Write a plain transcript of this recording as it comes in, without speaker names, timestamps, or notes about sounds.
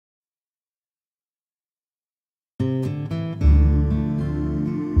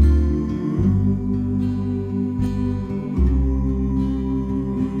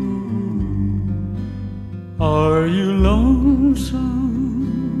Are you lonesome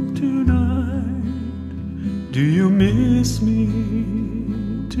tonight? Do you miss me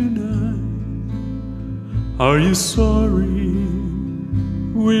tonight? Are you sorry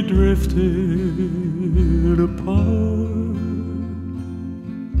we drifted apart?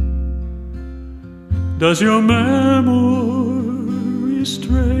 Does your memory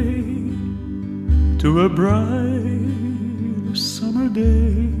stray to a bright summer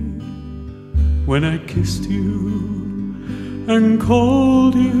day when I kissed you and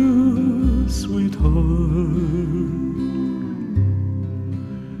called you sweetheart?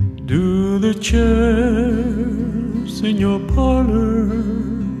 Do the chairs in your parlor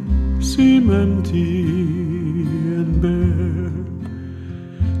seem empty and bare?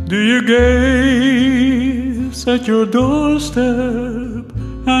 Do you gaze at your doorstep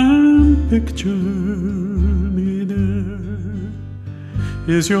and picture me there?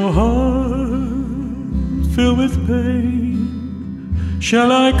 Is your heart filled with pain?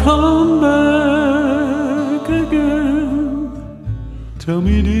 Shall I come back again? Tell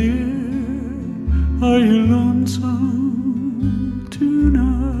me, dear, are you lonesome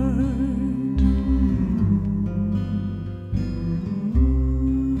tonight?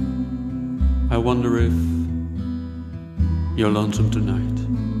 I wonder if you're lonesome tonight.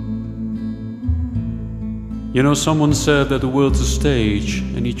 You know, someone said that the world's a stage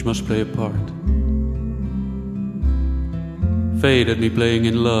and each must play a part. Fate had me playing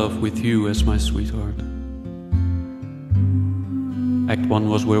in love with you as my sweetheart. Act 1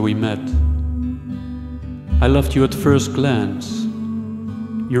 was where we met. I loved you at first glance.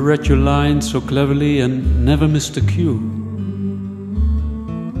 You read your lines so cleverly and never missed a cue.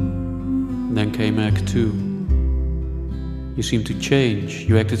 Then came Act 2. You seemed to change,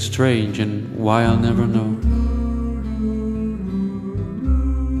 you acted strange, and why I'll never know.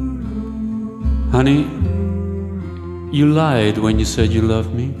 Honey, you lied when you said you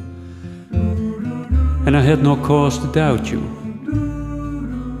loved me, and I had no cause to doubt you.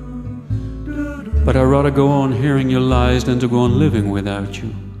 But I'd rather go on hearing your lies than to go on living without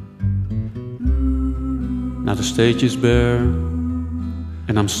you. Now the stage is bare,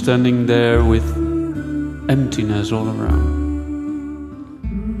 and I'm standing there with emptiness all around.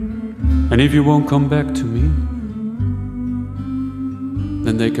 And if you won't come back to me,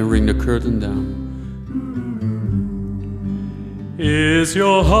 then they can ring the curtain down. Is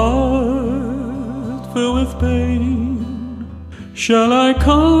your heart filled with pain? Shall I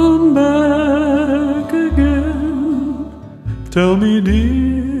come back again? Tell me,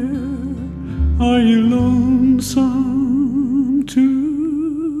 dear, are you lonesome